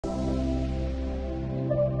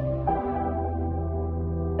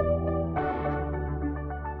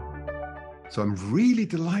So I'm really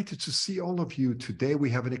delighted to see all of you. Today we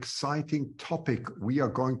have an exciting topic. We are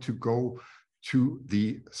going to go to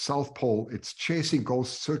the South Pole. It's chasing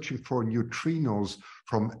ghosts, searching for neutrinos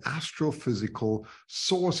from astrophysical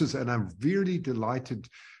sources. And I'm really delighted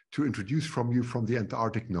to introduce from the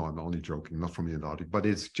Antarctic. No, I'm only joking, not from the Antarctic, but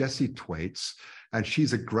it's Jessie Thwaites. And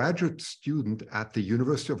she's a graduate student at the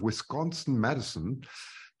University of Wisconsin-Madison.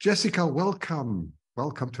 Jessica, welcome.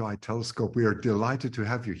 Welcome to iTelescope. We are delighted to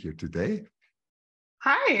have you here today.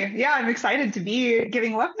 Hi. Yeah, I'm excited to be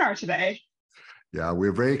giving a webinar today. Yeah,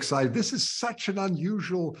 we're very excited. This is such an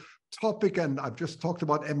unusual topic, and I've just talked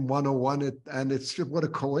about M101, and it's just what a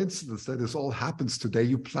coincidence that this all happens today.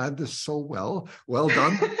 You planned this so well. Well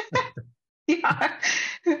done. Yeah.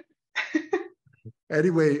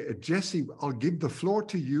 Anyway, Jessie, I'll give the floor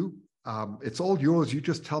to you. It's all yours. You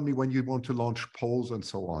just tell me when you want to launch polls and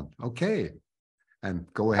so on. Okay.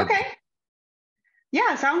 And go ahead. Okay.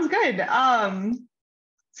 Yeah, sounds good.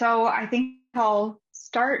 So I think I'll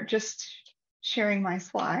start just sharing my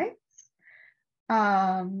slides.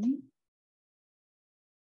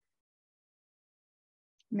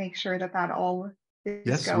 Make sure that all is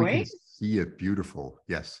yes, going. We can see it. Beautiful.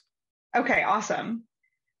 Yes. Okay, awesome.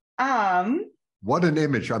 What an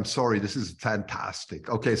image. I'm sorry. This is fantastic.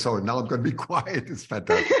 Okay, so now I'm going to be quiet. It's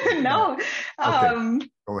fantastic. No. Okay,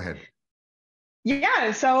 go ahead.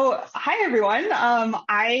 Yeah, so hi everyone.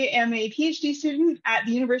 I am a PhD student at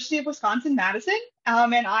the University of Wisconsin-Madison,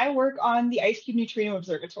 and I work on the IceCube Neutrino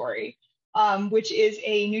Observatory, which is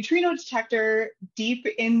a neutrino detector deep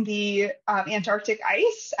in the Antarctic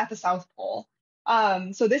ice at the South Pole.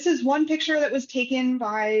 So this is one picture that was taken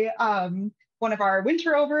by one of our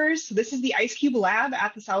winter rovers. So this is the IceCube lab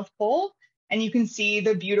at the South Pole, and you can see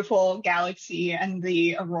the beautiful galaxy and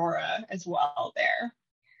the aurora as well there.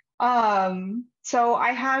 So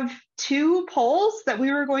I have two polls that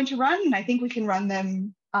we were going to run, and I think we can run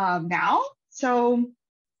them now. So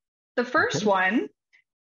the first one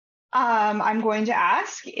I'm going to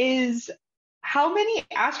ask is, how many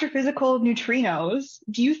astrophysical neutrinos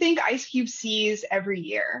do you think IceCube sees every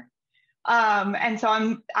year? And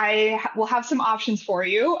so I will have some options for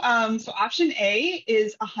you. So option A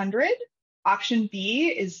is 100, option B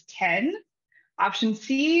is 10, option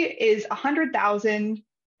C is 100,000,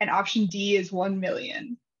 and option D is 1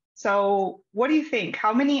 million. So what do you think?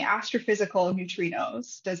 How many astrophysical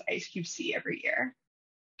neutrinos does IceCube see every year?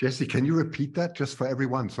 Jessie, can you repeat that just for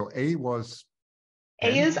everyone? So A was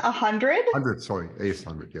 10? A is 100. 100, sorry. A is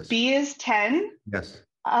 100, yes. B is 10. Yes.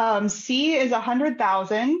 C is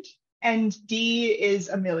 100,000. And D is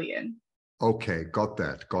 1 million. Okay, got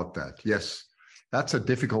that. Yes, that's a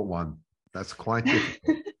difficult one. That's quite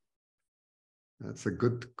difficult. That's a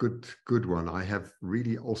good one. I have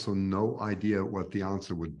really also no idea what the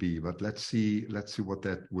answer would be, but let's see what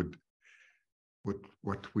that would,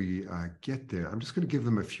 what we get there. I'm just going to give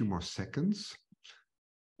them a few more seconds.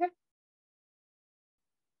 Yep.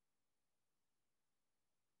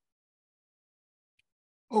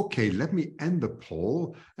 Okay, let me end the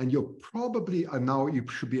poll, and you'll probably now you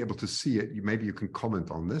should be able to see it. Maybe you can comment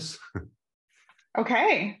on this.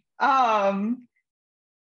 Okay.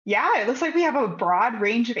 Yeah, it looks like we have a broad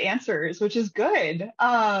range of answers, which is good.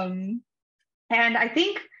 And I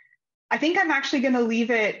think I'm actually going to leave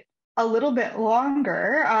it a little bit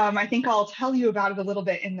longer. I think I'll tell you about it a little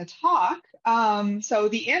bit in the talk. So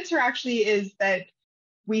the answer actually is that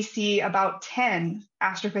we see about 10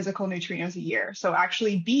 astrophysical neutrinos a year. So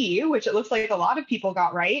actually B, which it looks like a lot of people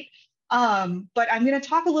got right. But I'm going to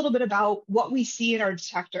talk a little bit about what we see in our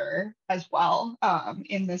detector as well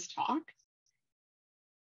in this talk.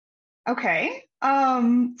 Okay,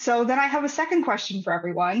 so then I have a second question for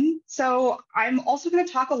everyone. So I'm also going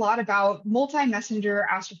to talk a lot about multi-messenger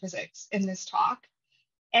astrophysics in this talk.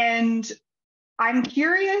 And I'm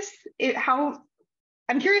curious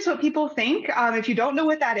what people think. If you don't know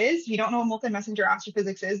what that is, if you don't know what multi-messenger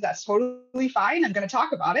astrophysics is, that's totally fine. I'm going to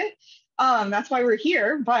talk about it. That's why we're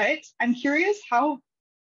here. But I'm curious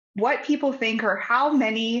what people think, or how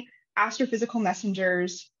many astrophysical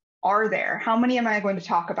messengers are there? How many am I going to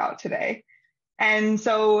talk about today? And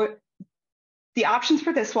so the options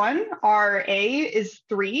for this one are A is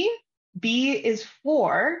 3, B is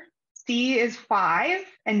 4, C is 5,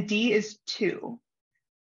 and D is 2.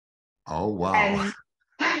 Oh, wow.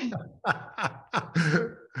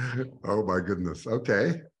 Oh, my goodness.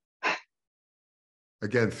 Okay.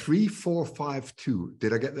 Again, 3, 4, 5, 2.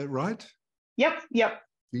 Did I get that right? Yep.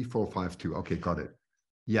 3, 4, 5, 2. Okay, got it.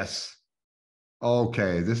 Yes.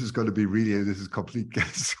 Okay, this is going to be this is complete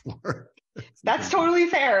guesswork. That's totally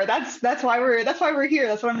fair. That's why we're here.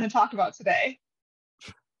 That's what I'm going to talk about today.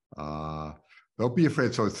 But Don't be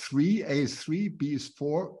afraid. So 3, A is 3, B is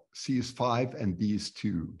 4, C is 5, and D is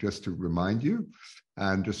 2, just to remind you.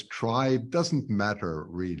 And just try, it doesn't matter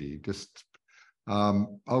really. Just,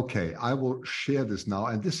 okay, I will share this now.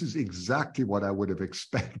 And this is exactly what I would have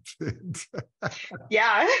expected.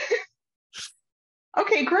 Yeah.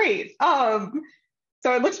 Okay, great. So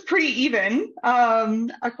it looks pretty even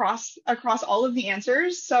across all of the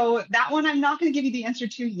answers. So that one I'm not going to give you the answer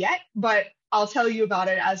to yet, but I'll tell you about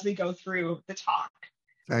it as we go through the talk.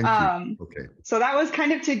 Thank you. Okay. So that was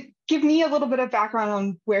kind of to give me a little bit of background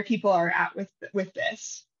on where people are at with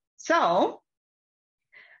this. So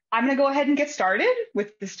I'm going to go ahead and get started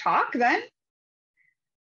with this talk then.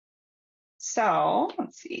 So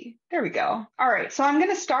let's see, there we go. All right, so I'm going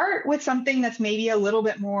to start with something that's maybe a little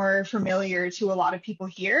bit more familiar to a lot of people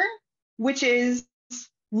here, which is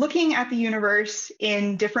looking at the universe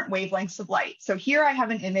in different wavelengths of light. So here I have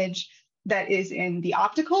an image that is in the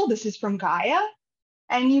optical. This is from Gaia.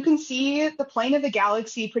 And you can see the plane of the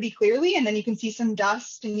galaxy pretty clearly, and then you can see some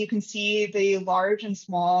dust, and you can see the large and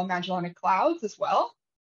small Magellanic Clouds as well.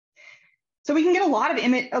 So we can get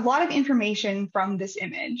a lot of information from this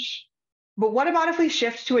image. But what about if we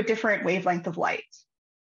shift to a different wavelength of light?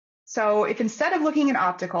 So if instead of looking at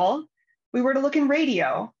optical, we were to look in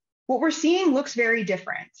radio, what we're seeing looks very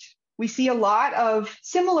different. We see a lot of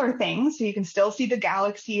similar things. So you can still see the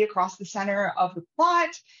galaxy across the center of the plot,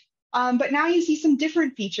 but now you see some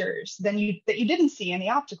different features that you didn't see in the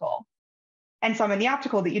optical, and some in the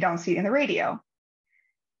optical that you don't see in the radio.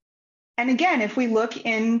 And again, if we look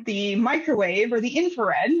in the microwave or the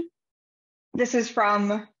infrared, this is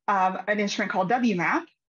from an instrument called WMAP,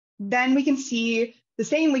 then we can see the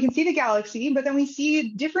same, we can see the galaxy, but then we see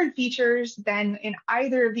different features than in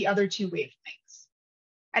either of the other two wavelengths.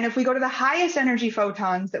 And if we go to the highest energy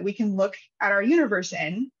photons that we can look at our universe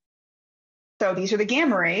in, so these are the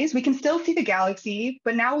gamma rays, we can still see the galaxy,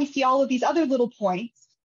 but now we see all of these other little points,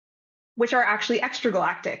 which are actually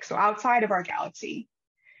extragalactic, so outside of our galaxy.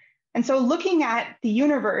 And so looking at the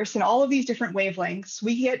universe and all of these different wavelengths,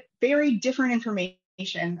 we get very different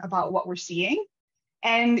information about what we're seeing.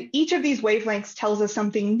 And each of these wavelengths tells us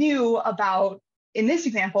something new about, in this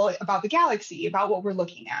example, about the galaxy, about what we're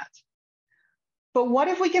looking at. But what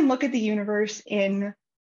if we can look at the universe in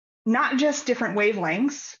not just different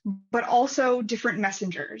wavelengths, but also different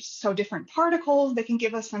messengers, so different particles that can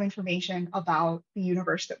give us some information about the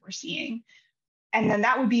universe that we're seeing. And then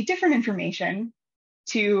that would be different information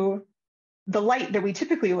to the light that we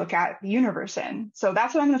typically look at the universe in. So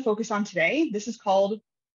that's what I'm going to focus on today. This is called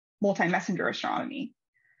multi-messenger astronomy.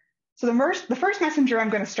 So the first messenger I'm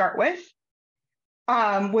going to start with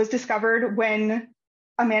was discovered when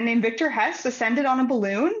a man named Victor Hess ascended on a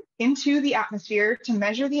balloon into the atmosphere to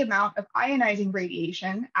measure the amount of ionizing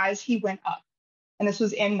radiation as he went up. And this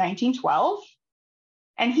was in 1912.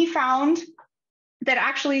 And he found that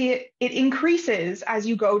actually it increases as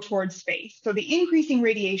you go towards space. So the increasing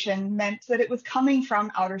radiation meant that it was coming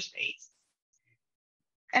from outer space.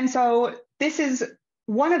 And so this is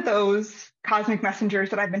one of those cosmic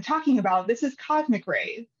messengers that I've been talking about. This is cosmic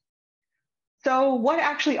rays. So what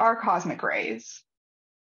actually are cosmic rays?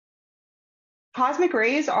 Cosmic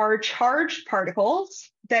rays are charged particles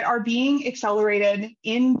that are being accelerated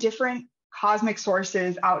in different cosmic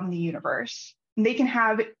sources out in the universe. And they can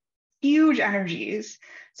have huge energies.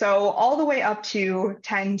 So all the way up to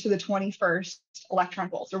 10 to the 21st electron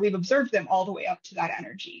volts, or we've observed them all the way up to that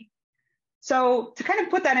energy. So to kind of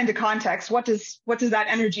put that into context, what does that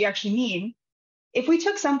energy actually mean? If we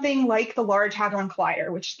took something like the Large Hadron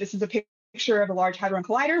Collider, which this is a picture of a Large Hadron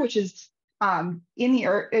Collider, which is in the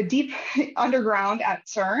earth, deep underground at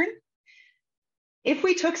CERN. If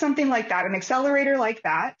we took something like that, an accelerator like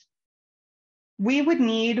that, we would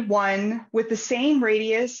need one with the same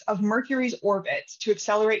radius of Mercury's orbit to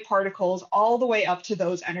accelerate particles all the way up to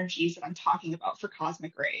those energies that I'm talking about for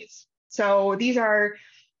cosmic rays. So these are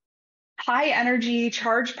high energy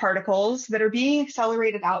charged particles that are being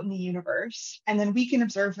accelerated out in the universe, and then we can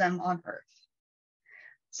observe them on Earth.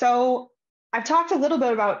 So I've talked a little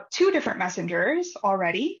bit about two different messengers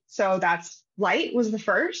already. So that's light was the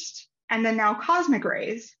first, and then now cosmic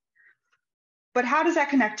rays. But how does that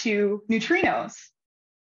connect to neutrinos?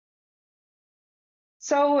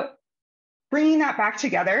 So bringing that back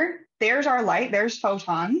together, there's our light, there's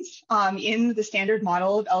photons in the standard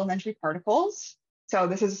model of elementary particles. So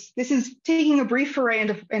this is taking a brief foray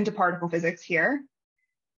into particle physics here.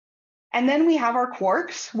 And then we have our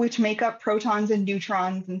quarks, which make up protons and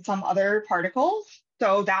neutrons and some other particles.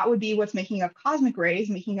 So that would be what's making up cosmic rays,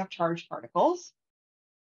 making up charged particles,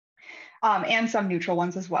 and some neutral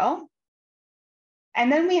ones as well. And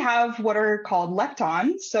then we have what are called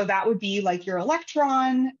leptons. So that would be like your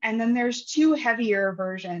electron. And then there's two heavier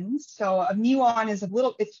versions. So a muon is a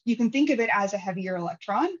little, you can think of it as a heavier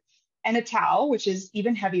electron, and a tau, which is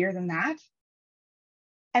even heavier than that.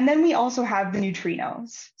 And then we also have the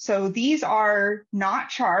neutrinos. So these are not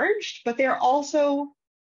charged, but they're also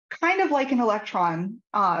kind of like an electron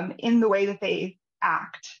in the way that they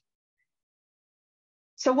act.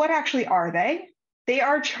 So what actually are they? They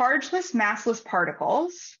are chargeless, massless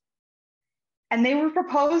particles, and they were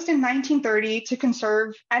proposed in 1930 to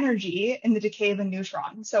conserve energy in the decay of a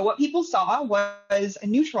neutron. So what people saw was a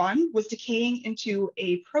neutron was decaying into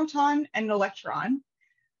a proton and an electron,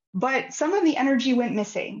 but some of the energy went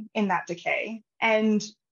missing in that decay, and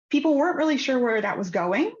people weren't really sure where that was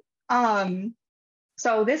going.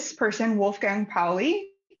 So this person, Wolfgang Pauli,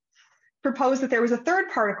 proposed that there was a third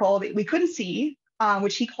particle that we couldn't see,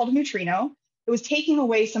 which he called a neutrino. It was taking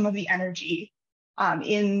away some of the energy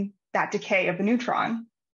in that decay of the neutron.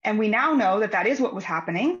 And we now know that that is what was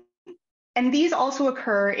happening. And these also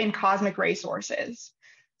occur in cosmic ray sources.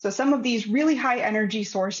 So some of these really high energy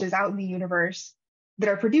sources out in the universe that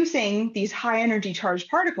are producing these high energy charged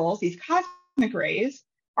particles, these cosmic rays,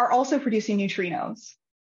 are also producing neutrinos.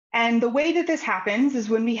 And the way that this happens is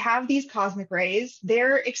when we have these cosmic rays,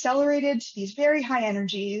 they're accelerated to these very high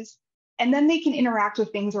energies, and then they can interact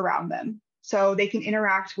with things around them. So they can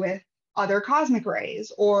interact with other cosmic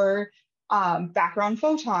rays or background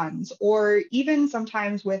photons, or even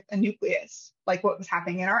sometimes with a nucleus, like what was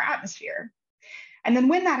happening in our atmosphere. And then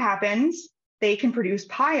when that happens, they can produce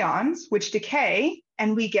pions, which decay,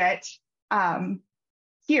 and we get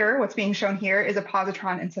here, what's being shown here is a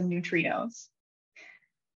positron and some neutrinos.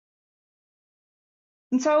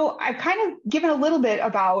 And so I've kind of given a little bit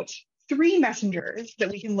about three messengers that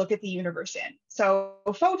we can look at the universe in. So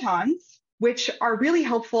photons, which are really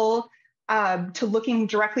helpful to looking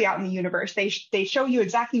directly out in the universe. They show you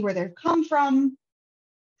exactly where they've come from,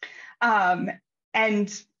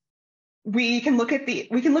 and we can look at the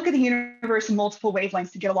universe in multiple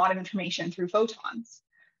wavelengths to get a lot of information through photons.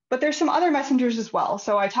 But there's some other messengers as well.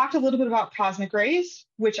 So I talked a little bit about cosmic rays,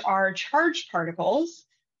 which are charged particles.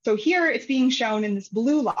 So here it's being shown in this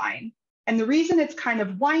blue line. And the reason it's kind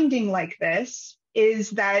of winding like this is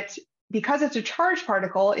that because it's a charged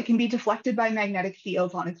particle, it can be deflected by magnetic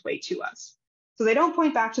fields on its way to us. So they don't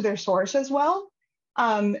point back to their source as well,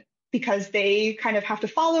 because they kind of have to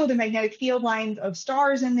follow the magnetic field lines of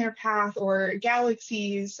stars in their path or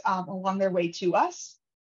galaxies along their way to us.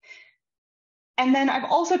 And then I've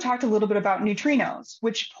also talked a little bit about neutrinos,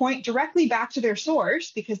 which point directly back to their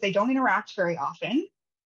source because they don't interact very often.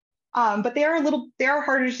 But they are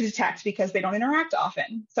harder to detect because they don't interact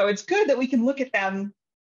often. So it's good that we can look at them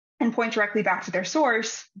and point directly back to their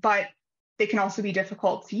source, but they can also be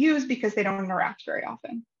difficult to use because they don't interact very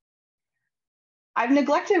often. I've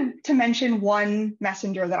neglected to mention one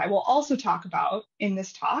messenger that I will also talk about in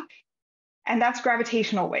this talk, and that's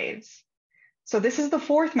gravitational waves. So this is the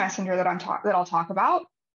fourth messenger that I'll talk about.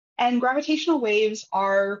 And gravitational waves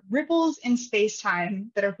are ripples in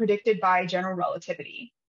space-time that are predicted by general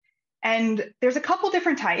relativity. And there's a couple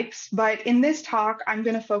different types, but in this talk, I'm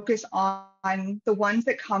going to focus on the ones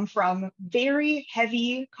that come from very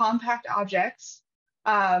heavy compact objects.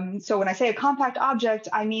 So when I say a compact object,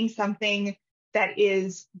 I mean something that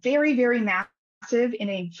is very, very massive in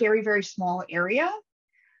a very, very small area.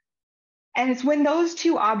 And it's when those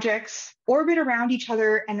two objects orbit around each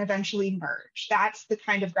other and eventually merge. That's the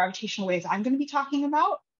kind of gravitational waves I'm going to be talking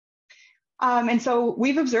about. And so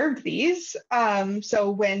we've observed these.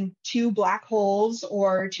 So when two black holes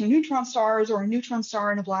or two neutron stars or a neutron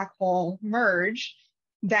star and a black hole merge,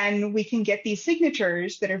 then we can get these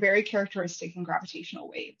signatures that are very characteristic in gravitational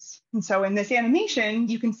waves. And so in this animation,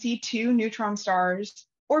 you can see two neutron stars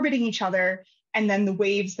orbiting each other, and then the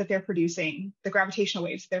waves that they're producing, the gravitational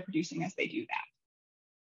waves they're producing as they do that.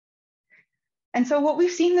 And so what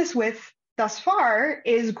we've seen this with thus far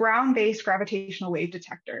is ground-based gravitational wave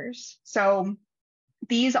detectors. So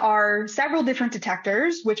these are several different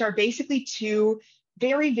detectors, which are basically two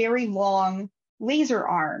very, very long laser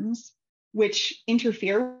arms, which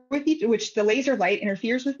interfere with which the laser light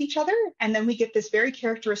interferes with each other. And then we get this very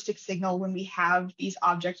characteristic signal when we have these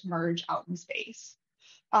objects merge out in space.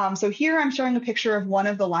 So here I'm showing a picture of one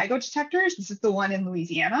of the LIGO detectors. This is the one in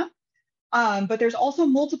Louisiana. But there's also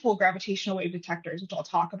multiple gravitational wave detectors, which I'll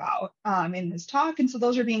talk about in this talk. And so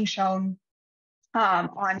those are being shown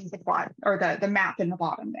on the plot or the map in the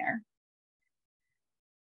bottom there.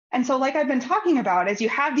 And so like I've been talking about, as you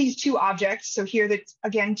have these two objects, so here that's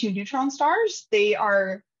again two neutron stars, they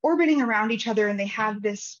are orbiting around each other and they have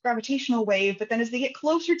this gravitational wave, but then as they get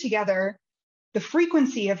closer together, the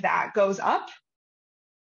frequency of that goes up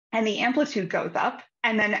and the amplitude goes up,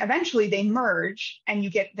 and then eventually they merge and you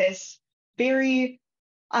get this very,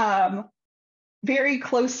 very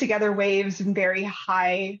close together waves and very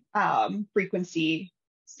high frequency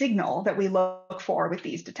signal that we look for with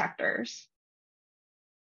these detectors.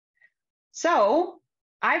 So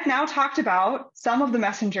I've now talked about some of the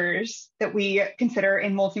messengers that we consider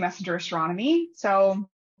in multi-messenger astronomy. So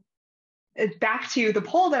back to the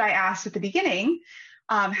poll that I asked at the beginning,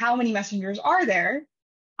 how many messengers are there?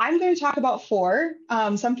 I'm going to talk about 4.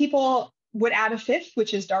 Some people would add a 5th,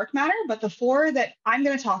 which is dark matter, but the 4 that I'm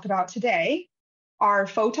going to talk about today are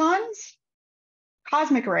photons,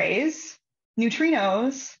 cosmic rays,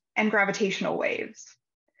 neutrinos, and gravitational waves.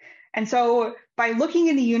 And so by looking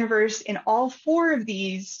in the universe in all 4 of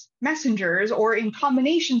these messengers, or in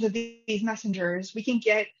combinations of these messengers, we can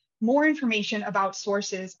get more information about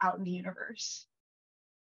sources out in the universe.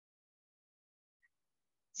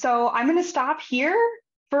 So I'm going to stop here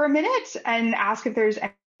for a minute and ask if there's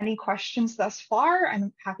any questions thus far.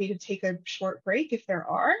 I'm happy to take a short break if there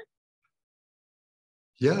are.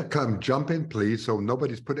 Yeah, come jump in, please. So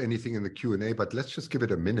nobody's put anything in the Q&A, but let's just give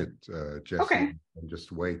it a minute, Jessie, Okay. and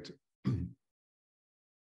just wait.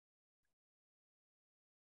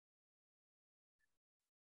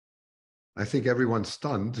 I think everyone's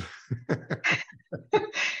stunned. They're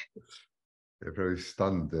very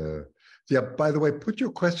stunned. Yeah, by the way, put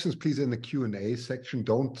your questions, please, in the Q&A section.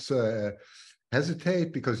 Don't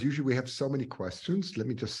hesitate, because usually we have so many questions. Let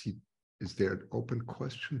me just see. Is there an open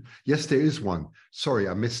question? Yes, there is one. Sorry,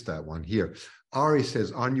 I missed that one here. Ari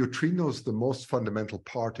says, are neutrinos the most fundamental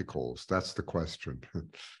particles? That's the question.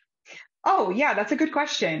 Oh, yeah, that's a good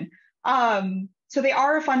question. So they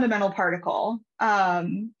are a fundamental particle.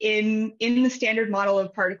 In the standard model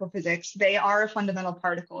of particle physics, they are a fundamental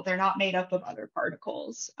particle. They're not made up of other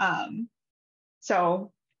particles.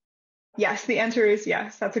 So yes, the answer is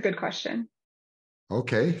yes. That's a good question.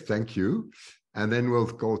 Okay, thank you. And then we'll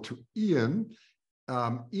go to Ian.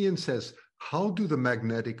 Ian says, how do the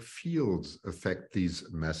magnetic fields affect these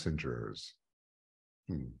messengers?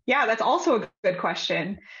 Yeah, that's also a good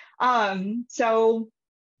question. So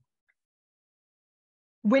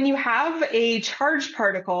when you have a charged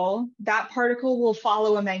particle, that particle will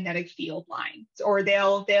follow a magnetic field line, or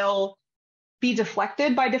they'll be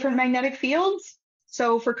deflected by different magnetic fields.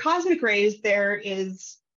 So for cosmic rays, there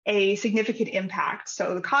is a significant impact.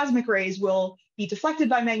 So the cosmic rays will be deflected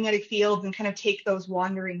by magnetic fields and kind of take those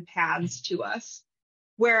wandering paths to us.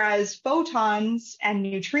 Whereas photons and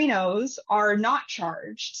neutrinos are not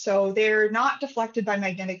charged. So they're not deflected by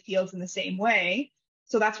magnetic fields in the same way.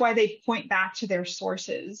 So that's why they point back to their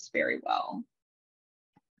sources very well.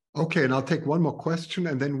 Okay, and I'll take one more question,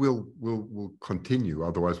 and then we'll continue.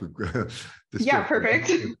 Otherwise, yeah,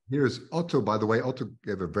 perfect. Here's Otto. By the way, Otto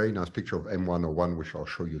gave a very nice picture of M101, which I'll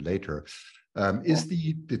show you later. Is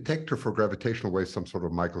the detector for gravitational waves some sort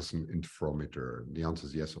of Michelson interferometer? The answer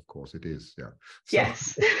is yes, of course, it is. Yeah. So,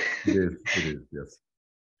 yes. It is. Yes.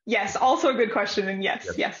 Yes. Also a good question, and yes,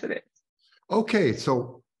 it is. Okay,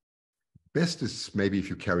 so best is maybe if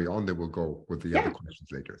you carry on, then we'll go with the other questions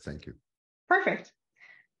later. Thank you. Perfect.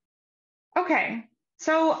 Okay,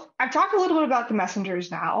 so I've talked a little bit about the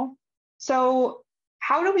messengers now. So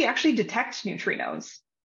how do we actually detect neutrinos?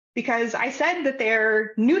 Because I said that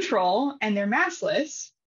they're neutral and they're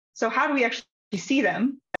massless. So how do we actually see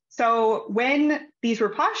them? So when these were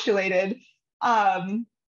postulated, Pauli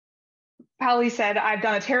said, I've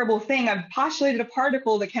done a terrible thing. I've postulated a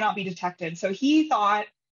particle that cannot be detected. So he thought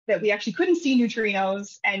that we actually couldn't see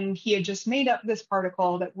neutrinos, and he had just made up this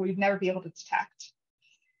particle that we'd never be able to detect.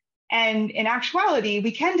 And in actuality,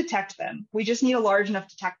 we can detect them. We just need a large enough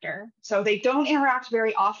detector. So they don't interact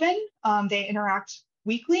very often. They interact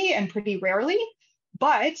weakly and pretty rarely,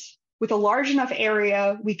 but with a large enough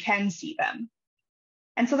area, we can see them.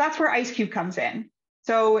 And so that's where IceCube comes in.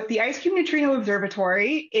 So the IceCube Neutrino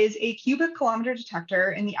Observatory is a cubic kilometer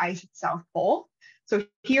detector in the ice at the South Pole. So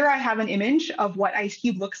here I have an image of what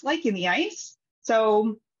IceCube looks like in the ice.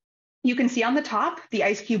 So you can see on the top, the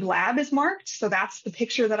IceCube lab is marked. So that's the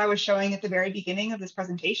picture that I was showing at the very beginning of this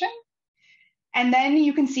presentation. And then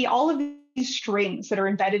you can see all of these strings that are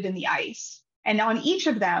embedded in the ice. And on each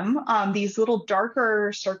of them, these little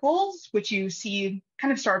darker circles, which you see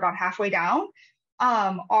kind of start about halfway down,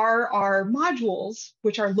 are our modules,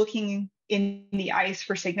 which are looking in the ice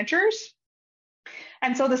for signatures.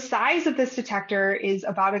 And so the size of this detector is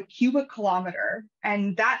about a cubic kilometer,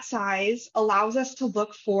 and that size allows us to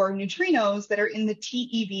look for neutrinos that are in the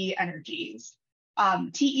TeV energies,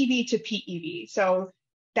 TeV to PeV. So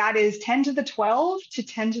that is 10 to the 12 to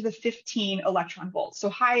 10 to the 15 electron volts, so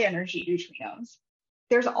high energy neutrinos.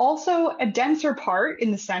 There's also a denser part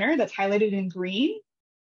in the center that's highlighted in green,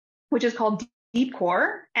 which is called deep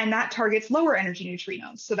core, and that targets lower energy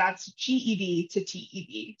neutrinos. So that's GeV to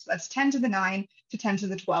TeV. So that's 10 to the 9 to 10 to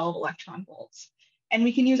the 12 electron volts. And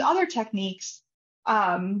we can use other techniques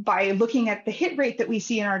by looking at the hit rate that we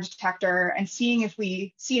see in our detector and seeing if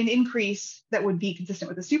we see an increase that would be consistent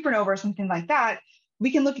with a supernova or something like that. We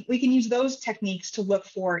can use those techniques to look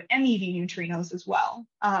for MEV neutrinos as well.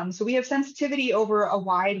 So we have sensitivity over a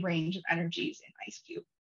wide range of energies in IceCube.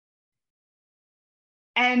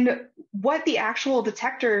 And what the actual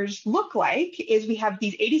detectors look like is we have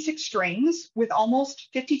these 86 strings with almost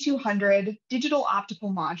 5,200 digital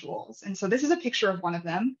optical modules. And so this is a picture of one of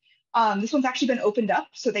them. This one's actually been opened up,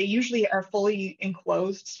 so they usually are fully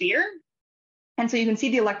enclosed sphere. And so you can see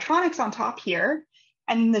the electronics on top here.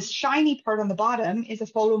 And this shiny part on the bottom is a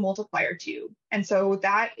photomultiplier tube. And so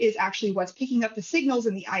that is actually what's picking up the signals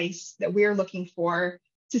in the ice that we're looking for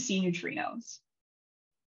to see neutrinos.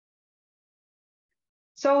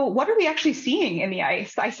 So what are we actually seeing in the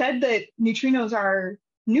ice? I said that neutrinos are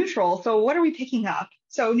neutral, so what are we picking up?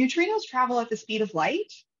 So neutrinos travel at the speed of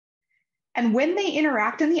light, and when they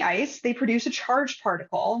interact in the ice, they produce a charged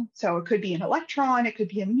particle. So it could be an electron, it could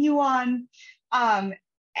be a muon,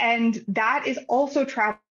 and that is also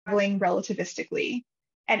traveling relativistically.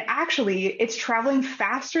 And actually, it's traveling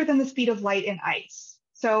faster than the speed of light in ice.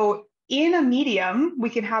 So in a medium, we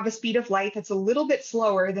can have a speed of light that's a little bit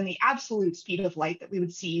slower than the absolute speed of light that we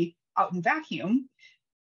would see out in vacuum.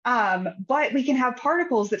 But we can have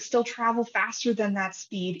particles that still travel faster than that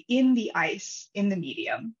speed in the ice, in the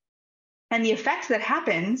medium. And the effect that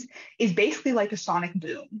happens is basically like a sonic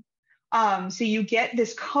boom. So you get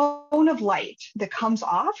this cone of light that comes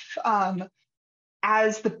off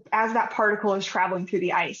as that particle is traveling through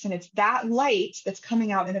the ice. And it's that light that's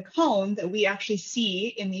coming out in a cone that we actually see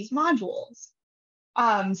in these modules.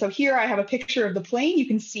 So here I have a picture of the plane. You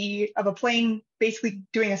can see of a plane basically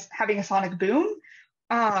having a sonic boom.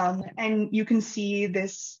 And you can see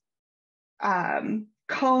this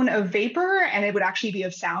cone of vapor, and it would actually be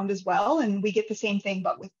of sound as well. And we get the same thing,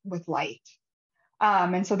 but with light.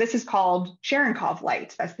 And so this is called Cherenkov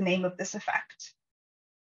light. That's the name of this effect.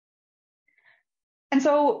 And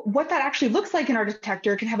so what that actually looks like in our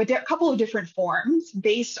detector can have a couple of different forms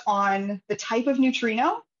based on the type of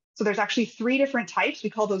neutrino. So there's actually 3 different types. We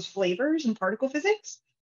call those flavors in particle physics.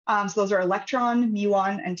 So those are electron,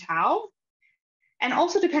 muon, and tau. And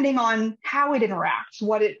also depending on how it interacts,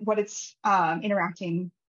 what it's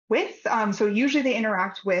interacting with. So usually they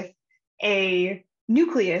interact with a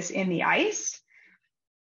nucleus in the ice.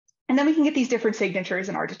 And then we can get these different signatures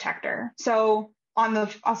in our detector. So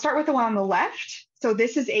I'll start with the one on the left. So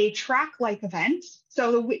this is a track-like event.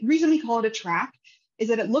 So the reason we call it a track is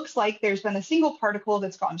that it looks like there's been a single particle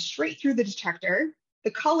that's gone straight through the detector.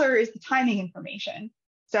 The color is the timing information.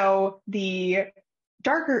 So the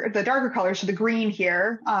darker colors, so the green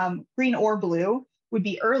here, green or blue, would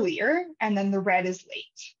be earlier, and then the red is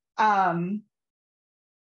late.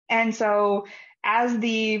 And so as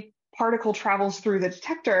the particle travels through the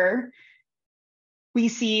detector, we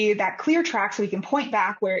see that clear track so we can point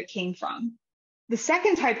back where it came from. The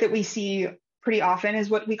second type that we see pretty often is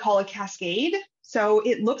what we call a cascade. So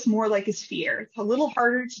it looks more like a sphere. It's a little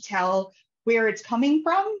harder to tell where it's coming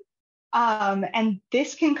from. And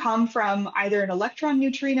this can come from either an electron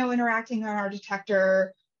neutrino interacting on our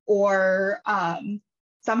detector, or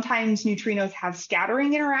sometimes neutrinos have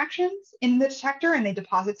scattering interactions in the detector and they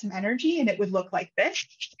deposit some energy, and it would look like this.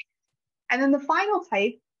 And then the final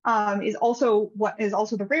type is also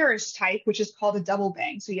the rarest type, which is called a double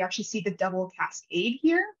bang. So you actually see the double cascade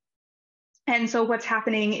here. And so what's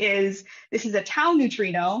happening is this is a tau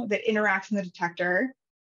neutrino that interacts in the detector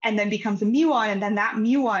and then becomes a muon, and then that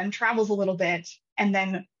muon travels a little bit, and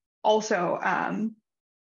then also,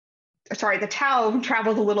 the tau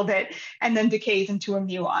travels a little bit and then decays into a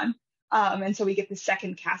muon. And so we get the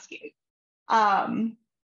second cascade.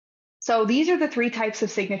 So these are the 3 types of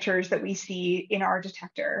signatures that we see in our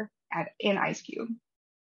detector in IceCube.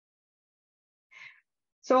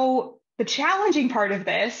 So the challenging part of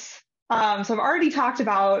this, so I've already talked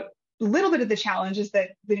about a little bit of the challenges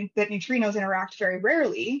that neutrinos interact very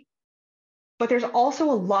rarely, but there's also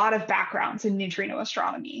a lot of backgrounds in neutrino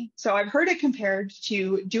astronomy. So I've heard it compared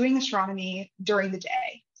to doing astronomy during the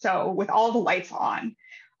day, so with all the lights on.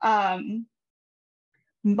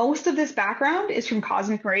 Most of this background is from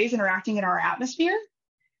cosmic rays interacting in our atmosphere.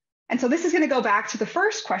 And so this is going to go back to the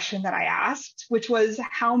first question that I asked, which was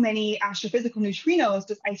how many astrophysical neutrinos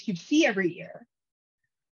does IceCube see every year?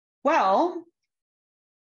 Well,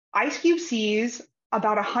 IceCube sees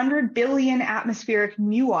about 100 billion atmospheric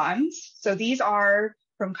muons. So these are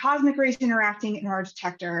from cosmic rays interacting in our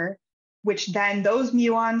detector, which then those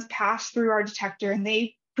muons pass through our detector and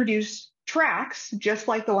they produce tracks, just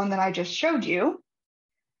like the one that I just showed you.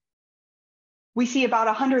 We see about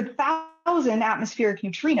 100,000 atmospheric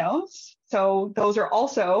neutrinos. So those are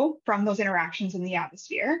also from those interactions in the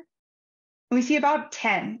atmosphere. And we see about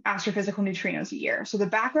 10 astrophysical neutrinos a year. So the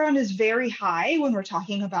background is very high when we're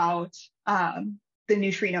talking about the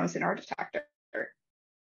neutrinos in our detector.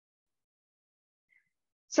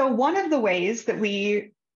 So one of the ways that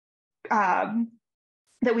we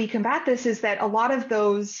combat this is that a lot of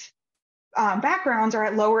those backgrounds are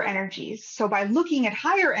at lower energies. So by looking at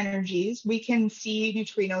higher energies, we can see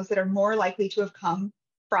neutrinos that are more likely to have come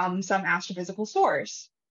from some astrophysical source.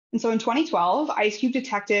 And so in 2012, IceCube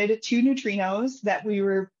detected 2 neutrinos that we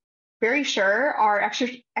were very sure are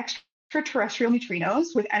extraterrestrial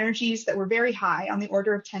neutrinos with energies that were very high, on the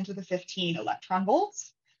order of 10 to the 15 electron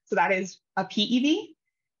volts. So that is a PeV.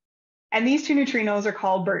 And these 2 neutrinos are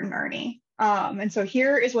called Bert and Ernie. And so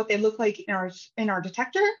here is what they look like in our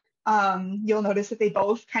detector. You'll notice that they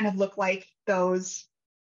both kind of look like those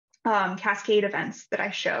cascade events that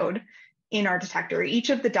I showed in our detector. Each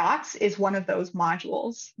of the dots is one of those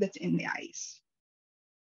modules that's in the ice.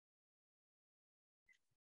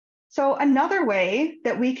 So another way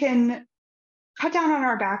that we can cut down on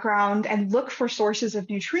our background and look for sources of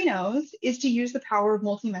neutrinos is to use the power of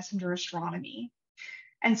multi-messenger astronomy.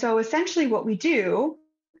 And so essentially what we do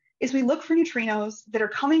is we look for neutrinos that are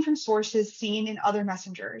coming from sources seen in other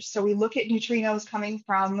messengers. So we look at neutrinos coming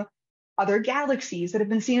from other galaxies that have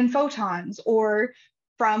been seen in photons, or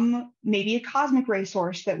from maybe a cosmic ray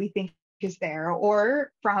source that we think is there,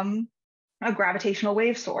 or from a gravitational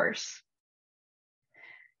wave source.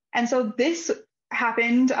 And so this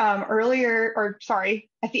happened at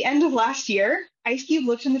the end of last year. IceCube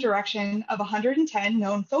looked in the direction of 110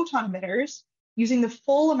 known photon emitters using the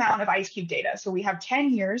full amount of IceCube data. So we have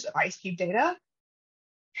 10 years of IceCube data,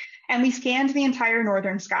 and we scanned the entire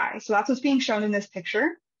northern sky. So that's what's being shown in this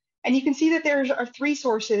picture. And you can see that there are 3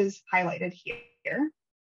 sources highlighted here.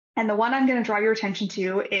 And the one I'm going to draw your attention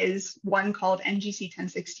to is one called NGC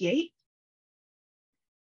 1068.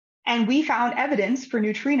 And we found evidence for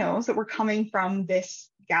neutrinos that were coming from this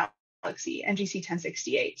galaxy, NGC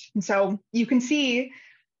 1068. And so you can see,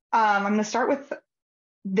 I'm going to start with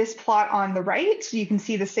this plot on the right. So you can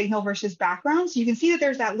see the signal versus background. So you can see that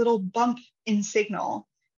there's that little bump in signal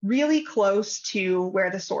really close to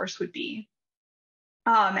where the source would be.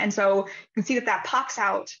 And so you can see that that pops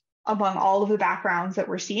out among all of the backgrounds that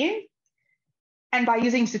we're seeing. And by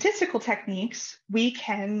using statistical techniques, we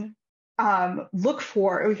can look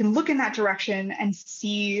in that direction and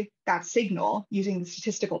see that signal using the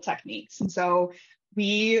statistical techniques. And so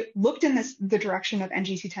we looked in the direction of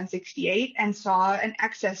NGC 1068 and saw an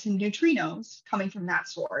excess in neutrinos coming from that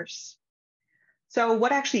source. So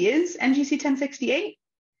what actually is NGC 1068?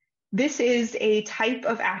 This is a type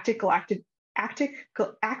of active galactic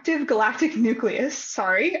nucleus,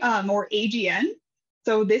 or AGN.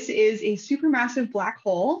 So this is a supermassive black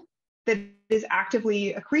hole that is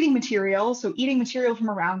actively accreting material, so eating material from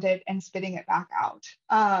around it and spitting it back out.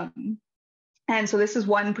 And so this is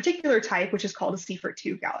one particular type, which is called a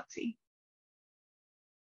Seyfert-2 galaxy.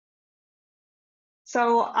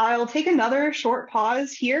 So I'll take another short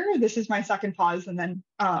pause here. This is my second pause, and then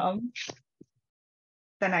I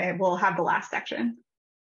will have the last section.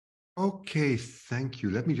 Okay, thank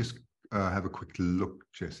you. Let me just have a quick look,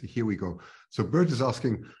 Jessie. Here we go. So Bert is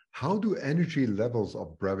asking, how do energy levels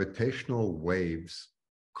of gravitational waves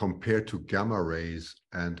compare to gamma rays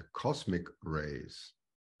and cosmic rays?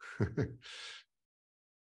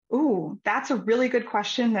 Ooh, that's a really good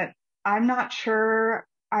question that I'm not sure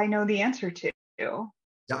I know the answer to. Yeah,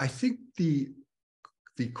 I think the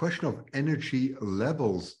question of energy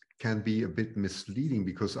levels can be a bit misleading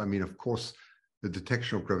because, I mean, of course, the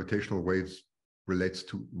detection of gravitational waves relates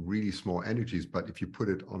to really small energies, but if you put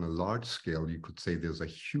it on a large scale, you could say there's a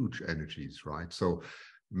huge energies, right? So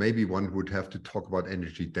maybe one would have to talk about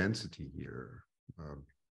energy density here.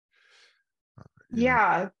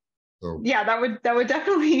 Yeah. So, yeah, that would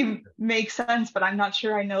definitely make sense, but I'm not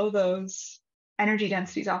sure I know those energy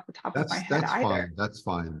densities off the top of my head either. That's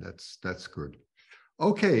fine. That's good.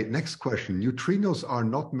 Okay, next question. Neutrinos are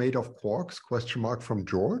not made of quarks? ? From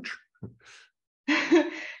George.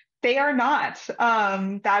 They are not.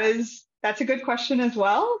 That's a good question as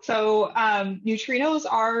well. So neutrinos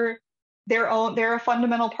are they're a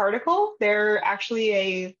fundamental particle. They're actually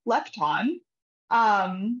a lepton.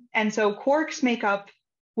 And so quarks make up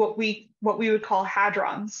what we would call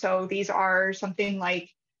hadrons. So these are something like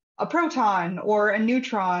a proton or a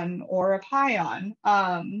neutron or a pion.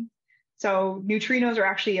 So neutrinos are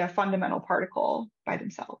actually a fundamental particle by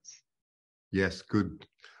themselves. Yes, good.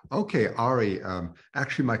 Okay, Ari,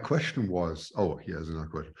 actually my question was, oh, here's another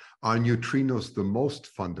question. Are neutrinos the most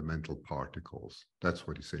fundamental particles? That's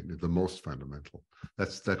what he's saying, the most fundamental.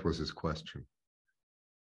 That was his question.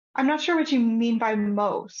 I'm not sure what you mean by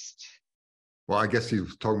most. Well, I guess he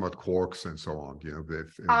was talking about quarks and so on, you know.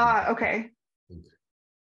 Okay.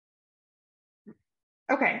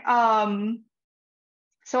 Okay.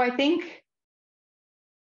 So I think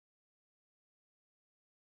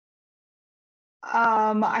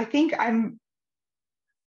I'm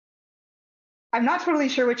not totally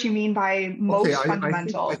sure what you mean by most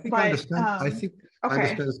fundamental. I think I understand. I think okay. I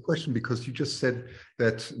understand this question because you just said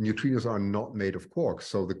that neutrinos are not made of quarks.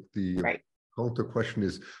 So the right. counter question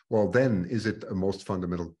is, well, then is it a most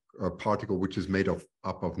fundamental particle which is made up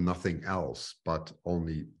of nothing else but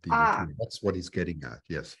only the neutrino? That's what he's getting at.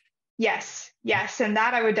 Yes. Yes, and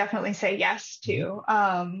that I would definitely say yes to.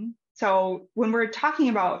 So when we're talking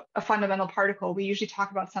about a fundamental particle, we usually talk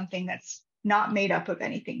about something that's not made up of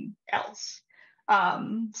anything else.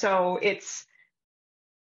 So it's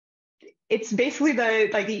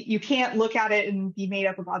basically you can't look at it and be made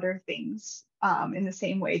up of other things in the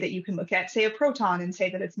same way that you can look at, say, a proton and say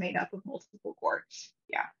that it's made up of multiple quarks.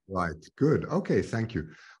 Yeah. Right. Good. Okay. Thank you.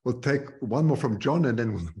 We'll take one more from John and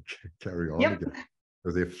then we'll carry on again.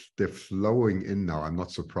 So they're flowing in now. I'm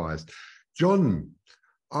not surprised. John,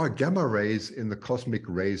 are gamma rays in the cosmic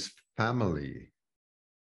rays family?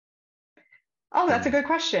 Oh, that's a good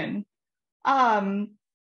question.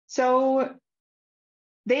 So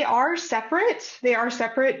they are separate. They are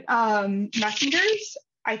separate messengers.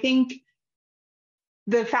 I think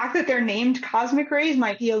the fact that they're named cosmic rays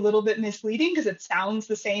might be a little bit misleading because it sounds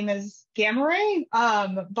the same as gamma ray.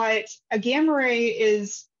 But a gamma ray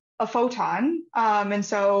is a photon. And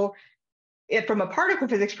so from a particle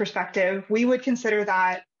physics perspective, we would consider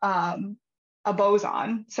that a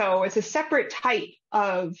boson. So it's a separate type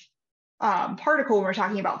of particle when we're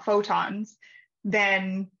talking about photons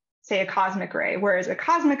than, say, a cosmic ray, whereas a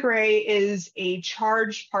cosmic ray is a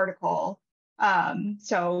charged particle.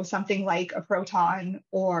 So something like a proton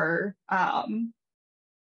or a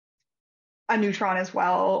neutron as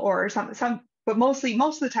well, or but most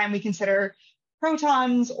of the time we consider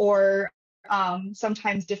protons or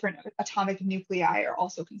sometimes different atomic nuclei are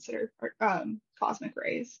also considered cosmic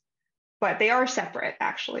rays, but they are separate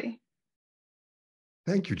actually.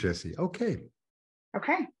 Thank you, Jessie. Okay.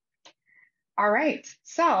 All right.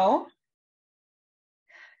 So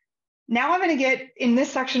now I'm going to get in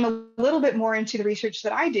this section a little bit more into the research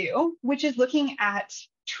that I do, which is looking at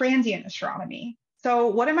transient astronomy. So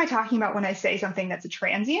what am I talking about when I say something that's a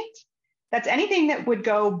transient? That's anything that would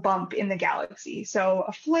go bump in the galaxy. So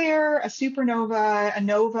a flare, a supernova, a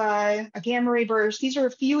nova, a gamma ray burst. These are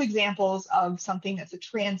a few examples of something that's a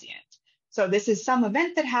transient. So this is some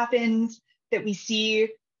event that happens that we see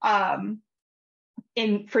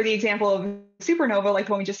for the example of supernova, like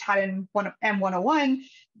the one we just had in M101,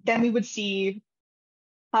 then we would see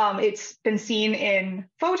it's been seen in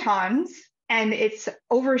photons and it's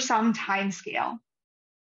over some time scale.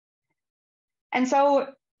 And so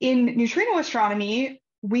in neutrino astronomy,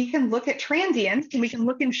 we can look at transients and we can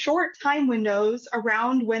look in short time windows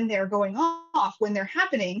around when they're going off, when they're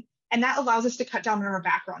happening, and that allows us to cut down on our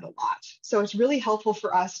background a lot. So it's really helpful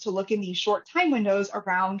for us to look in these short time windows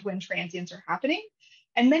around when transients are happening.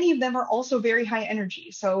 And many of them are also very high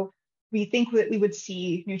energy. So we think that we would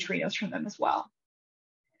see neutrinos from them as well.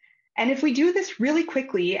 And if we do this really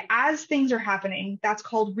quickly as things are happening, that's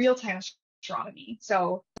called real-time astronomy.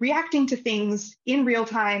 So reacting to things in real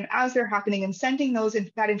time as they're happening and sending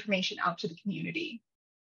that information out to the community.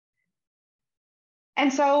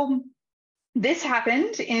 And so this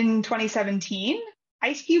happened in 2017.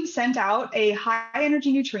 IceCube sent out a high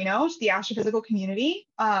energy neutrino to the astrophysical community.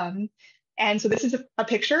 And so this is a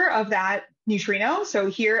picture of that neutrino. So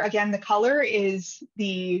here again, the color is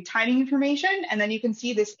the timing information. And then you can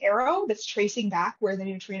see this arrow that's tracing back where the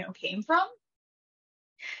neutrino came from.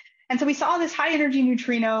 And so we saw this high energy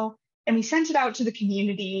neutrino and we sent it out to the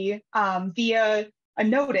community via a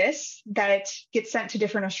notice that gets sent to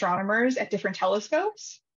different astronomers at different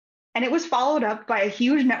telescopes. And it was followed up by a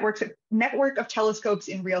huge network of telescopes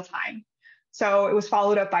in real time. So it was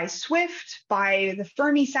followed up by SWIFT, by the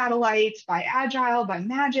Fermi satellites, by Agile, by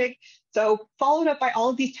MAGIC. So followed up by all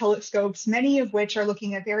of these telescopes, many of which are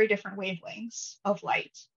looking at very different wavelengths of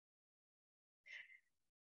light.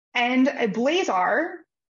 And a blazar,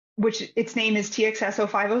 which its name is TXS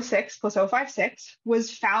 0506 plus 056,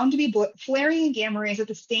 was found to be flaring in gamma rays at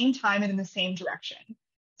the same time and in the same direction.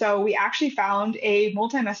 So we actually found a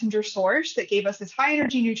multi-messenger source that gave us this high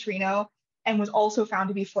energy neutrino and was also found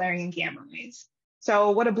to be flaring in gamma rays. So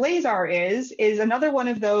what a blazar is another one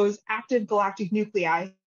of those active galactic nuclei,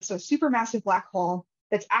 so supermassive black hole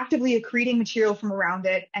that's actively accreting material from around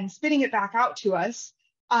it and spitting it back out to us.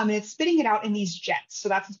 And it's spitting it out in these jets. So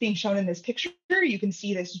that's what's being shown in this picture. You can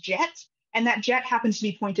see this jet, and that jet happens to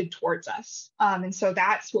be pointed towards us. And so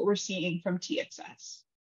that's what we're seeing from TXS.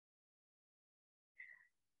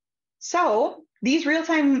 So these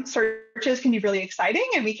real-time searches can be really exciting,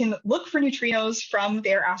 and we can look for neutrinos from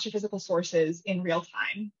their astrophysical sources in real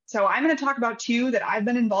time. So I'm going to talk about two that I've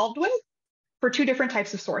been involved with for two different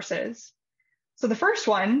types of sources. So the first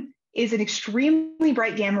one is an extremely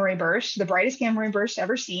bright gamma ray burst, the brightest gamma ray burst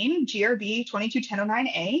ever seen, GRB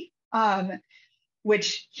 221009A,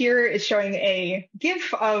 which here is showing a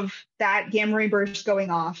GIF of that gamma ray burst going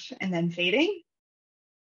off and then fading.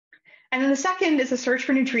 And then the second is a search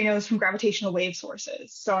for neutrinos from gravitational wave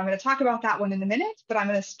sources. So I'm going to talk about that one in a minute, but I'm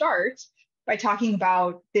going to start by talking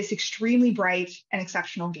about this extremely bright and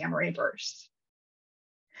exceptional gamma ray burst.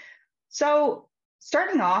 So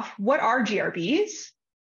starting off, what are GRBs?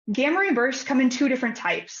 Gamma ray bursts come in two different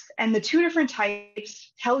types, and the two different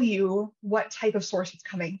types tell you what type of source it's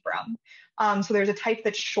coming from. So there's a type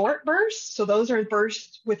that's short bursts. So those are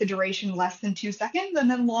bursts with a duration less than 2 seconds, and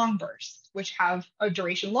then long bursts, which have a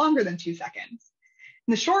duration longer than 2 seconds.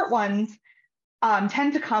 And the short ones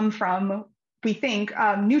tend to come from, we think,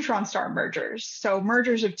 neutron star mergers. So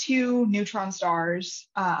mergers of two neutron stars,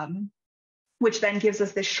 which then gives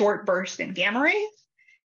us this short burst in gamma rays.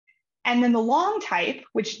 And then the long type,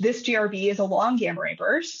 which this GRB is a long gamma ray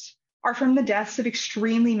burst, are from the deaths of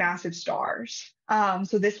extremely massive stars.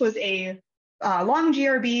 So this was a long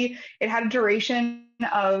GRB. It had a duration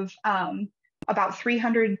of about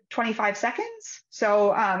 325 seconds.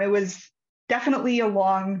 So it was definitely a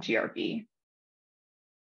long GRB.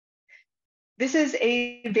 This is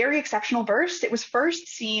a very exceptional burst. It was first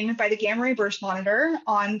seen by the Gamma Ray Burst Monitor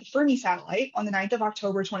on the Fermi satellite on the 9th of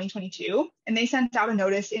October, 2022. And they sent out a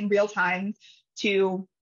notice in real time to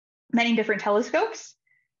many different telescopes.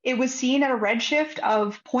 It was seen at a redshift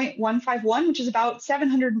of 0.151, which is about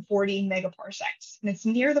 740 megaparsecs. And it's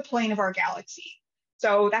near the plane of our galaxy.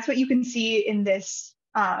 So that's what you can see in this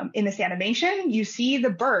animation. You see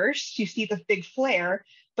the burst, you see the big flare,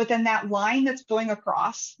 but then that line that's going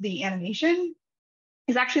across the animation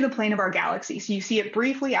is actually the plane of our galaxy. So you see it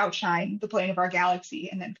briefly outshine the plane of our galaxy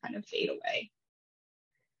and then kind of fade away.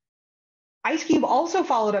 IceCube also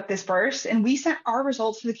followed up this burst, and we sent our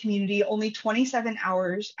results to the community only 27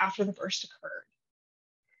 hours after the burst occurred.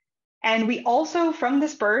 And we also, from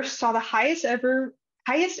this burst, saw the highest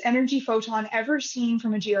energy photon ever seen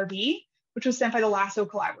from a GRB, which was sent by the LASSO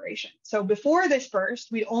collaboration. So before this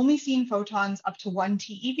burst, we'd only seen photons up to 1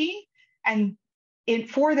 TeV. And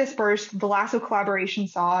for this burst, the LASSO collaboration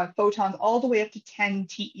saw photons all the way up to 10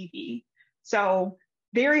 TeV. So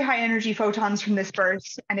very high energy photons from this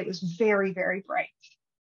burst, and it was very, very bright.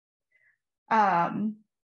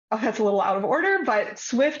 That's a little out of order, but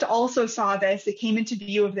Swift also saw this. It came into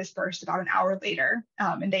view of this burst about an hour later,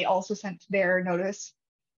 and they also sent their notice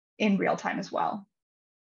in real time as well.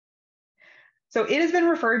 So it has been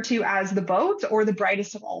referred to as the boat, or the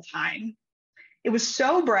brightest of all time. It was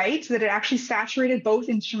so bright that it actually saturated both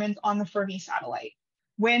instruments on the Fermi satellite.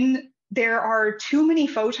 When there are too many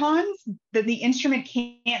photons, that the instrument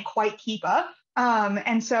can't quite keep up.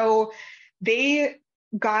 And so they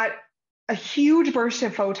got a huge burst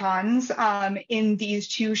of photons in these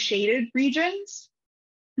two shaded regions.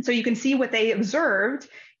 And so you can see what they observed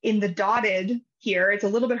in the dotted here. It's a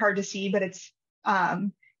little bit hard to see, but it's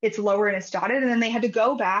lower and it's dotted. And then they had to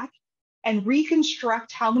go back and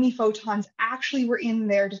reconstruct how many photons actually were in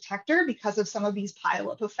their detector because of some of these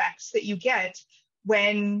pileup effects that you get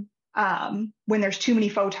when there's too many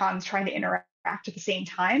photons trying to interact at the same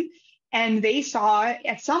time. And they saw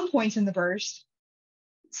at some points in the burst,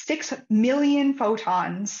 6 million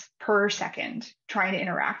photons per second trying to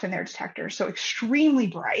interact in their detector. So extremely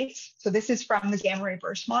bright. So this is from the Gamma Ray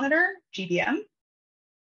Burst Monitor, GBM.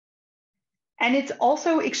 And it's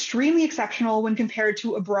also extremely exceptional when compared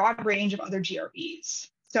to a broad range of other GRBs.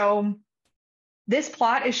 So this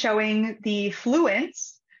plot is showing the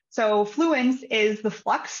fluence. So fluence is the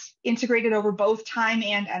flux integrated over both time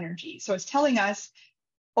and energy. So it's telling us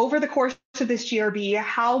over the course of this GRB,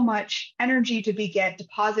 how much energy did we get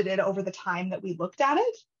deposited over the time that we looked at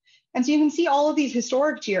it. And so you can see all of these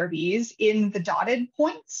historic GRBs in the dotted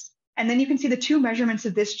points. And then you can see the two measurements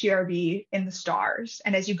of this GRB in the stars.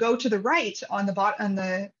 And as you go to the right on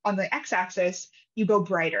the x-axis, you go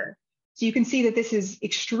brighter. So you can see that this is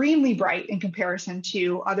extremely bright in comparison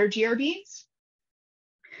to other GRBs.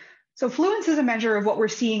 So fluence is a measure of what we're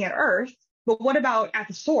seeing at Earth, but what about at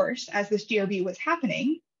the source as this GRB was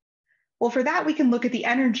happening? Well, for that, we can look at the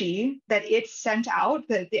energy that it sent out,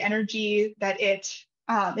 the energy that it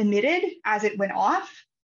emitted as it went off.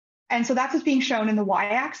 And so that's what's being shown in the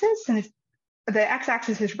y-axis, and the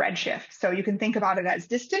x-axis is redshift. So you can think about it as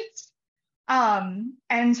distance.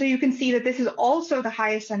 And so you can see that this is also the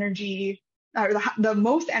highest energy, or the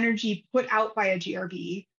most energy put out by a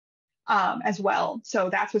GRB as well. So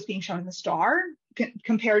that's what's being shown in the star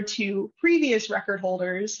compared to previous record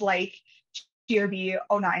holders like GRB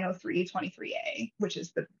 090323A, which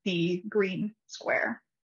is the green square.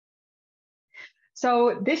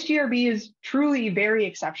 So this GRB is truly very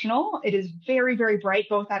exceptional. It is very, very bright,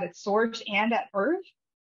 both at its source and at Earth.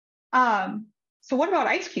 So what about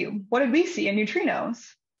IceCube? What did we see in neutrinos?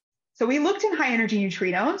 So we looked in high energy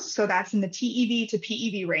neutrinos. So that's in the TeV to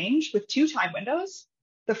PeV range with 2 time windows.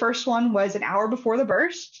 The first one was an hour before the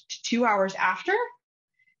burst to 2 hours after.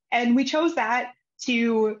 And we chose that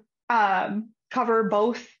to cover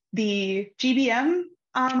both the GBM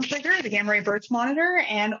trigger, the gamma ray burst monitor,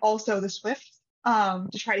 and also the SWIFT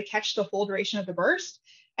to try to catch the full duration of the burst,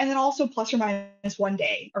 and then also plus or minus 1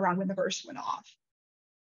 day around when the burst went off.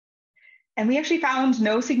 And we actually found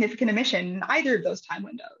no significant emission in either of those time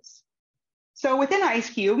windows. So within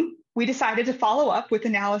IceCube, we decided to follow up with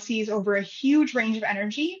analyses over a huge range of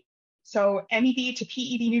energy. So MeV to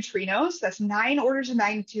PeV neutrinos, that's 9 orders of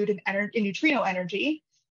magnitude in neutrino energy,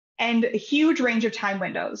 and a huge range of time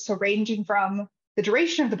windows. So ranging from the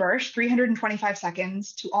duration of the burst, 325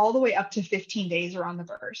 seconds, to all the way up to 15 days around the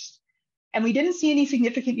burst. And we didn't see any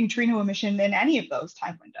significant neutrino emission in any of those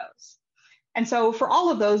time windows. And so for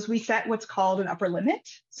all of those, we set what's called an upper limit.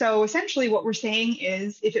 So essentially what we're saying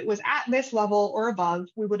is if it was at this level or above,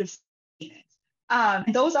 we would have seen it.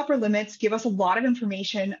 And those upper limits give us a lot of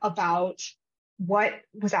information about what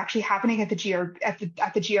was actually happening at the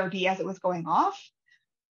GRB as it was going off.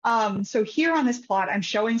 So here on this plot, I'm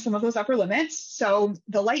showing some of those upper limits. So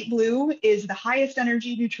the light blue is the highest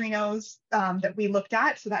energy neutrinos that we looked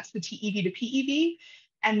at. So that's the TeV to PeV.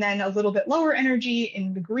 And then a little bit lower energy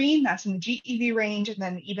in the green, that's in the GeV range, and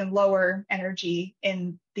then even lower energy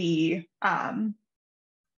in the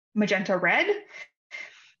magenta red.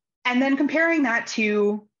 And then comparing that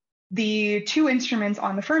to the 2 instruments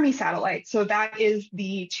on the Fermi satellite. So that is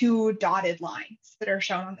the 2 dotted lines that are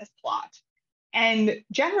shown on this plot. And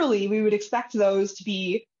generally, we would expect those to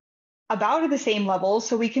be about at the same level.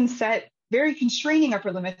 So we can set very constraining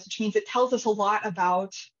upper limits, which means it tells us a lot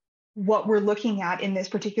about what we're looking at in this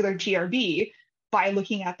particular GRB by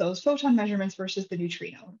looking at those photon measurements versus the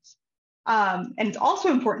neutrinos. And it's also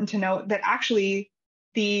important to note that actually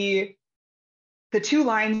the 2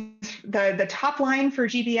 lines, the top line for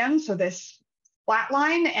GBM, so this flat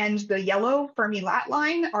line, and the yellow Fermi lat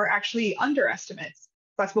line are actually underestimates.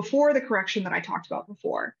 That's before the correction that I talked about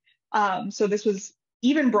before. So this was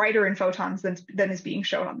even brighter in photons than is being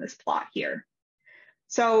shown on this plot here.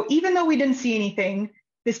 So even though we didn't see anything,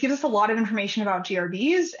 this gives us a lot of information about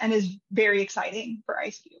GRBs and is very exciting for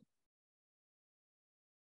IceCube.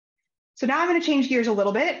 So now I'm going to change gears a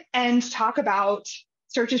little bit and talk about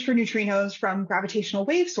searches for neutrinos from gravitational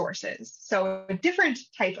wave sources. So a different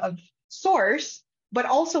type of source, but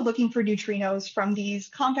also looking for neutrinos from these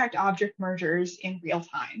compact object mergers in real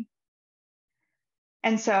time.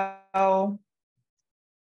 And so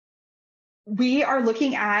we are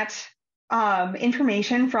looking at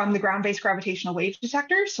information from the ground-based gravitational wave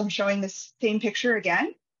detectors. So I'm showing this same picture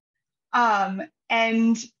again.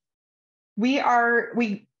 And we are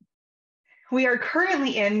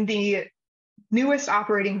currently in the newest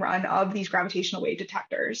operating run of these gravitational wave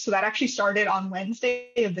detectors. So that actually started on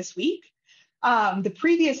Wednesday of this week. The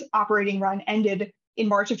previous operating run ended in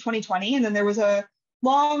March of 2020, and then there was a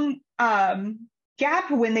long gap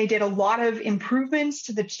when they did a lot of improvements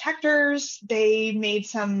to the detectors. They made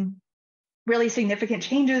some really significant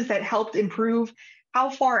changes that helped improve how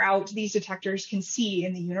far out these detectors can see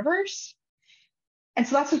in the universe. And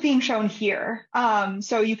so that's what's being shown here.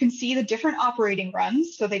 So you can see the different operating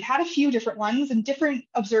runs. So they've had a few different ones, and different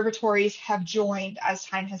observatories have joined as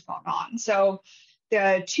time has gone on. So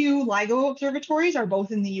the 2 LIGO observatories are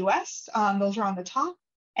both in the US. Those are on the top.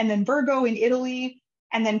 And then Virgo in Italy,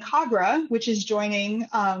 and then Kagra, which is joining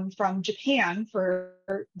from Japan for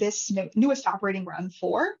this newest operating run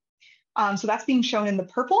 4. So that's being shown in the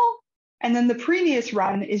purple. And then the previous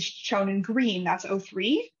run is shown in green, that's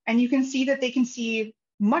 03. And you can see that they can see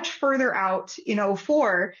much further out in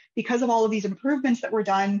 04 because of all of these improvements that were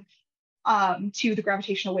done to the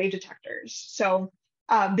gravitational wave detectors. So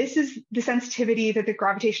this is the sensitivity that the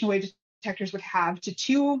gravitational wave detectors would have to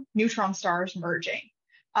two neutron stars merging,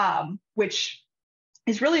 which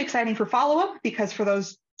is really exciting for follow-up, because for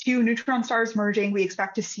those two neutron stars merging, we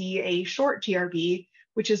expect to see a short GRB,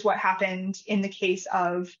 which is what happened in the case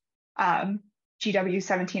of GW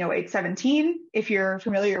 170817, if you're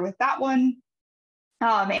familiar with that one,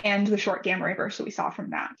 and the short gamma ray burst that we saw from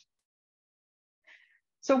that.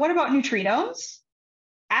 So what about neutrinos?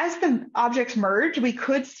 As the objects merge, we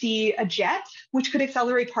could see a jet, which could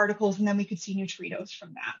accelerate particles, and then we could see neutrinos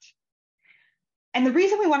from that. And the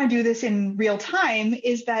reason we want to do this in real time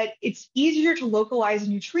is that it's easier to localize a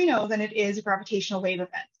neutrino than it is a gravitational wave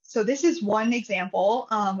event. So this is one example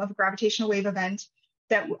of a gravitational wave event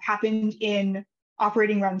that happened in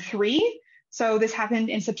operating run 3. So this happened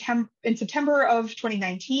in September of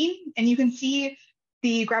 2019, and you can see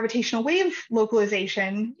the gravitational wave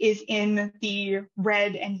localization is in the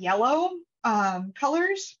red and yellow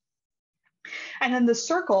colors. And then the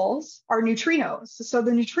circles are neutrinos. So the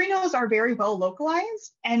neutrinos are very well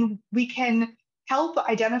localized, and we can help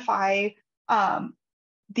identify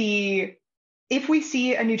if we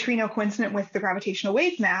see a neutrino coincident with the gravitational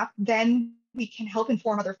wave map, then we can help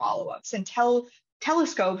inform other follow-ups and tell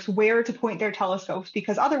telescopes where to point their telescopes,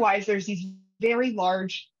 because otherwise there's these very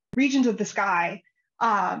large regions of the sky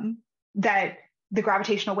that the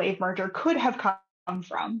gravitational wave merger could have come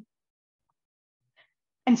from.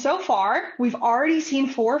 And so far, we've already seen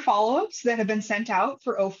 4 follow-ups that have been sent out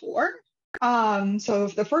for 04. So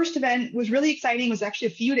the first event was really exciting. It was actually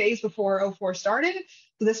a few days before 04 started.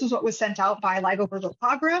 So this was what was sent out by LIGO Virgo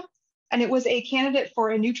Pagra, and it was a candidate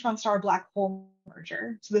for a neutron star black hole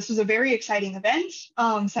merger. So this was a very exciting event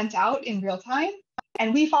sent out in real time.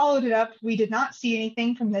 And we followed it up. We did not see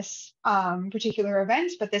anything from this particular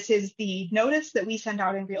event, but this is the notice that we sent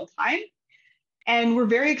out in real time. And we're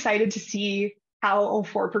very excited to see how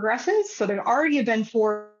 04 progresses. So there already have been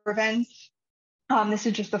 4 events. This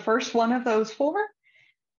is just the first one of those 4.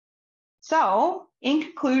 So in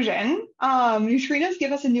conclusion, neutrinos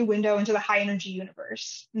give us a new window into the high energy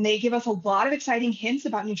universe. And they give us a lot of exciting hints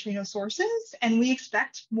about neutrino sources, and we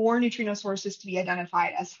expect more neutrino sources to be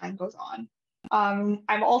identified as time goes on.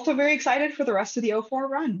 I'm also very excited for the rest of the 04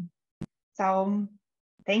 run. So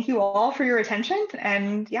thank you all for your attention,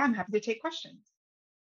 and yeah, I'm happy to take questions.